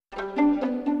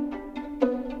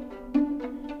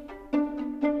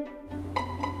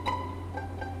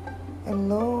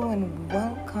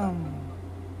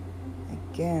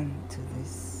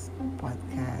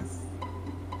podcast.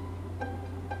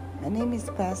 My name is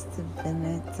Pastor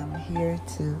Bennett. I'm here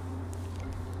to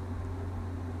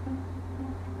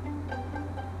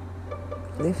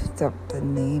lift up the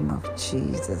name of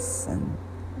Jesus, and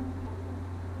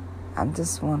I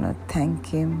just want to thank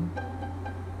Him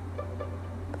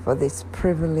for this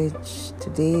privilege.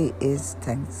 Today is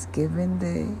Thanksgiving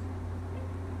Day.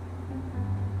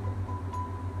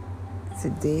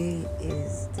 Today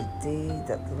is the day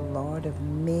that the Lord has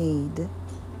made.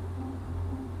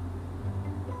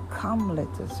 Come,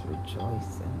 let us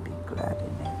rejoice and be glad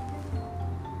in it.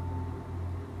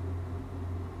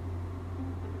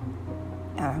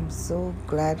 And I'm so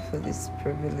glad for this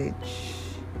privilege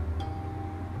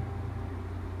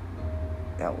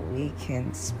that we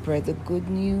can spread the good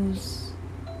news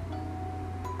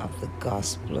of the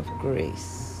gospel of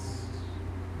grace.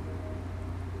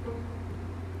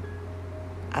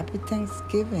 Happy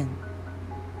Thanksgiving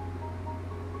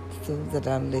to those that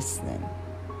are listening.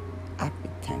 Happy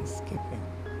Thanksgiving.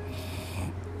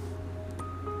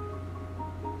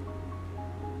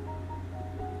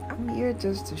 I'm here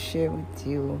just to share with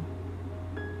you.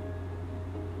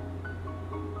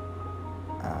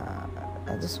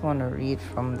 I just want to read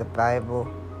from the Bible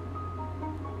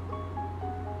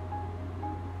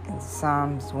in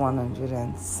Psalms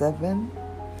 107.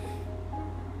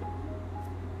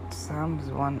 Psalms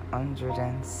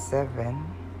 107.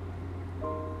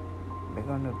 We're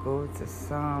going to go to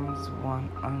Psalms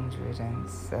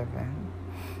 107.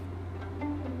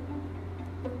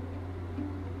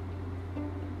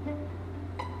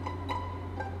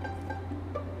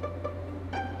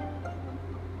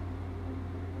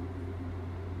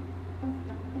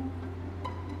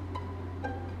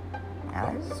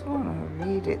 I just want to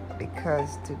read it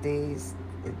because today's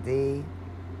the day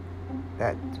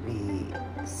that we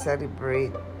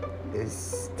celebrate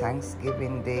this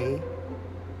Thanksgiving Day.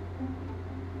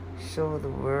 Show the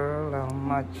world how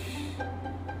much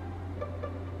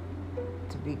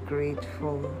to be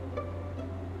grateful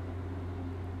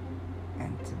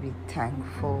and to be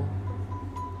thankful.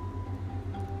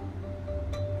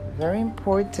 Very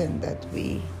important that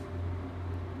we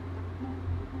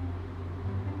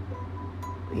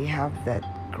have that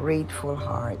grateful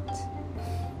heart.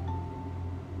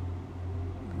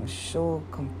 Show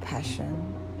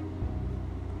compassion,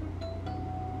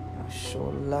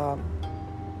 show love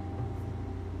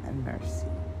and mercy.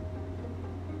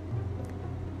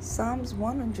 Psalms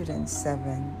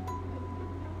 107,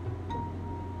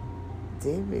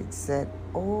 David said,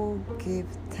 "Oh, give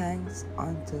thanks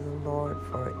unto the Lord,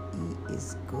 for He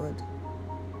is good,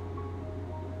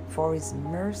 for His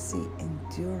mercy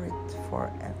endureth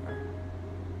forever.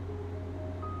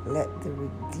 Let the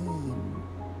redeemed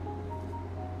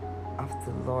of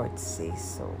the Lord say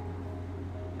so."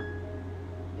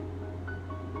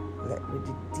 Let the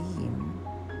redeemed,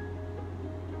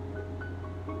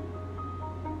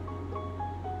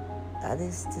 that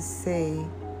is to say,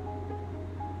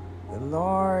 the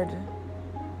Lord,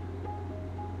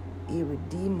 He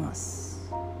redeemed us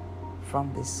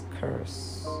from this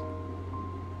curse.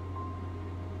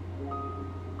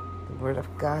 The Word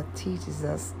of God teaches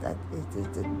us that it is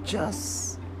the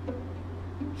just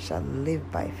shall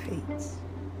live by faith.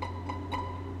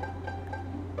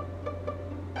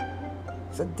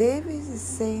 So David is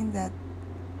saying that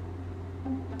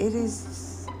it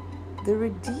is the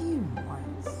redeemed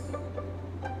ones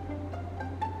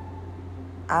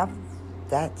have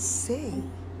that say,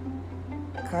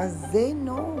 because they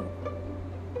know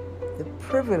the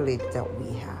privilege that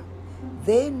we have.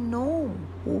 They know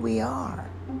who we are.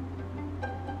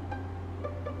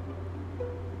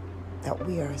 That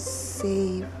we are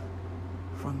saved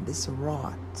from this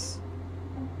rot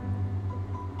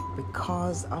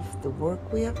because of the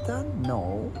work we have done?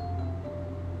 No.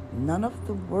 None of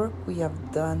the work we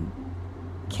have done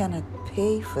cannot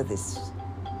pay for this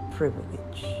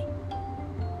privilege.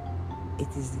 It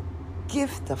is the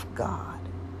gift of God.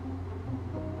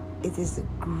 It is the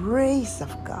grace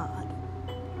of God.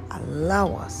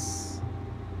 Allow us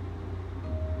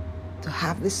to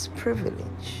have this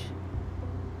privilege.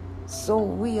 So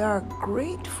we are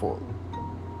grateful,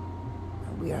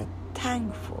 and we are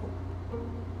thankful,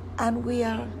 and we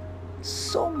are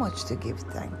so much to give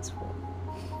thanks for.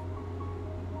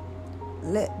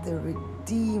 Let the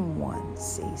redeemed one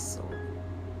say so.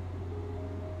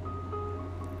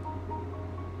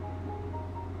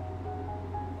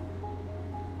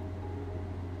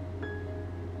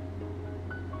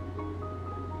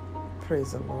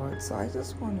 Praise the Lord. So I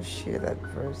just want to share that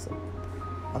verse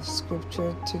of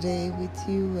scripture today with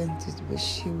you and to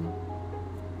wish you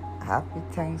happy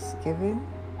Thanksgiving.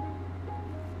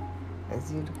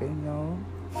 As you can know,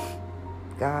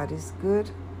 God is good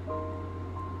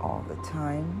all the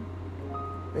time.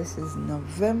 This is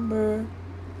November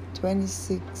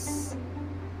 26,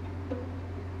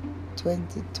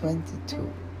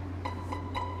 2022.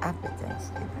 Happy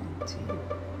Thanksgiving to you.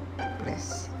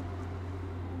 Bless you.